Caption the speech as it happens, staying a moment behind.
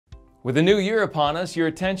With a new year upon us, your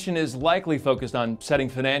attention is likely focused on setting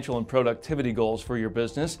financial and productivity goals for your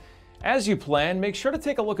business. As you plan, make sure to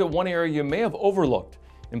take a look at one area you may have overlooked: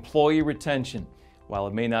 employee retention. While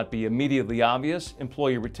it may not be immediately obvious,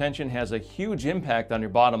 employee retention has a huge impact on your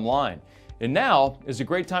bottom line. And now is a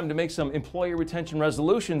great time to make some employee retention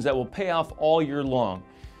resolutions that will pay off all year long.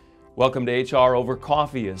 Welcome to HR Over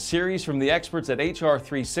Coffee, a series from the experts at HR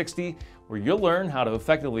 360, where you'll learn how to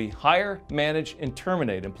effectively hire, manage, and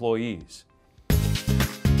terminate employees.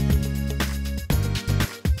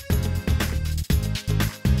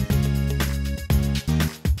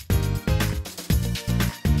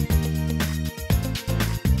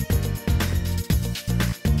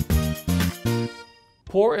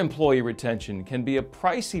 Poor employee retention can be a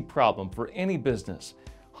pricey problem for any business.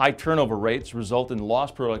 High turnover rates result in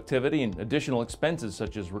lost productivity and additional expenses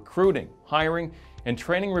such as recruiting, hiring, and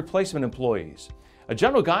training replacement employees. A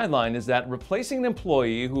general guideline is that replacing an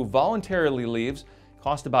employee who voluntarily leaves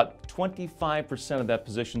costs about 25% of that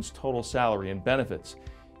position's total salary and benefits.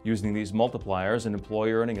 Using these multipliers, an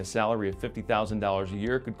employee earning a salary of $50,000 a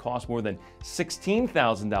year could cost more than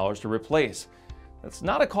 $16,000 to replace. That's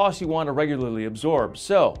not a cost you want to regularly absorb,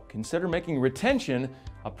 so consider making retention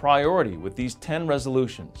a priority with these 10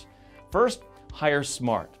 resolutions. First, hire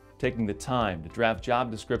smart. Taking the time to draft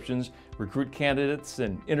job descriptions, recruit candidates,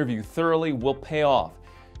 and interview thoroughly will pay off.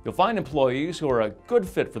 You'll find employees who are a good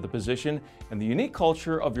fit for the position and the unique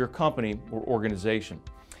culture of your company or organization.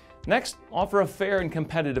 Next, offer a fair and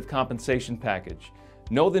competitive compensation package.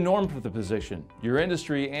 Know the norm for the position, your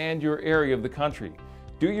industry, and your area of the country.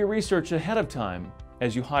 Do your research ahead of time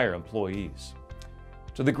as you hire employees.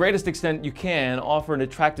 To the greatest extent you can, offer an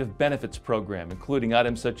attractive benefits program, including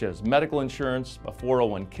items such as medical insurance, a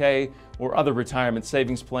 401k, or other retirement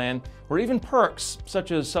savings plan, or even perks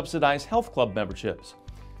such as subsidized health club memberships.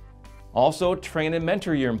 Also, train and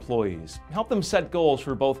mentor your employees. Help them set goals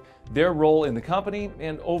for both their role in the company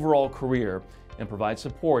and overall career, and provide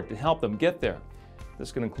support to help them get there.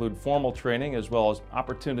 This can include formal training as well as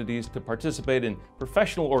opportunities to participate in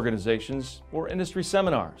professional organizations or industry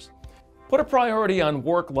seminars. Put a priority on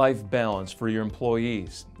work-life balance for your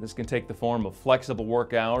employees. This can take the form of flexible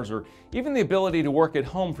work hours or even the ability to work at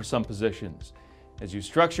home for some positions. As you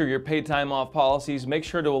structure your paid time off policies, make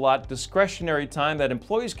sure to allot discretionary time that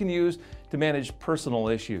employees can use to manage personal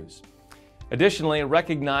issues. Additionally,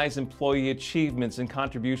 recognize employee achievements and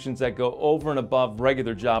contributions that go over and above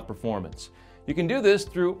regular job performance. You can do this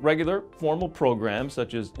through regular formal programs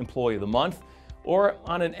such as Employee of the Month or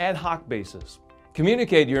on an ad hoc basis.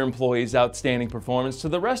 Communicate your employees' outstanding performance to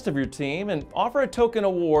the rest of your team and offer a token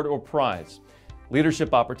award or prize.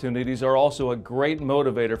 Leadership opportunities are also a great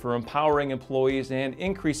motivator for empowering employees and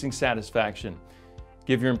increasing satisfaction.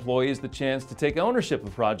 Give your employees the chance to take ownership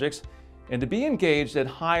of projects and to be engaged at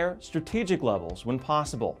higher strategic levels when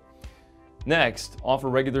possible. Next, offer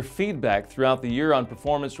regular feedback throughout the year on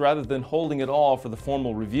performance rather than holding it all for the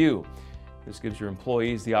formal review. This gives your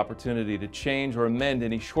employees the opportunity to change or amend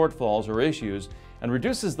any shortfalls or issues and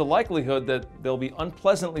reduces the likelihood that they'll be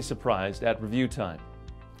unpleasantly surprised at review time.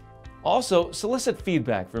 Also, solicit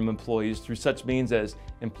feedback from employees through such means as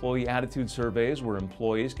employee attitude surveys, where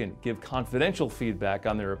employees can give confidential feedback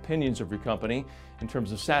on their opinions of your company in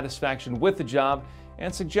terms of satisfaction with the job,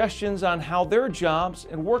 and suggestions on how their jobs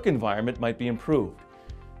and work environment might be improved.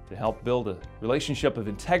 To help build a relationship of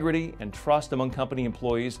integrity and trust among company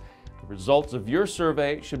employees, the results of your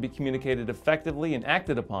survey should be communicated effectively and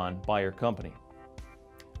acted upon by your company.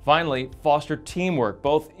 Finally, foster teamwork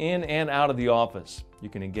both in and out of the office. You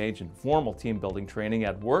can engage in formal team building training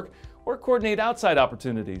at work or coordinate outside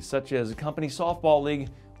opportunities such as a company softball league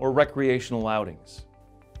or recreational outings.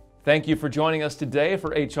 Thank you for joining us today for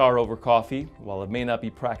HR Over Coffee. While it may not be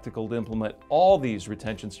practical to implement all these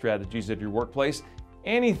retention strategies at your workplace,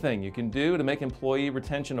 anything you can do to make employee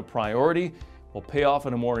retention a priority will pay off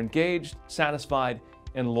in a more engaged, satisfied,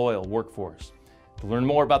 and loyal workforce. To learn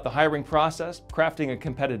more about the hiring process, crafting a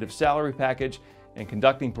competitive salary package, and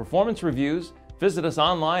conducting performance reviews, visit us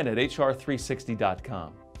online at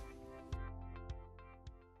hr360.com.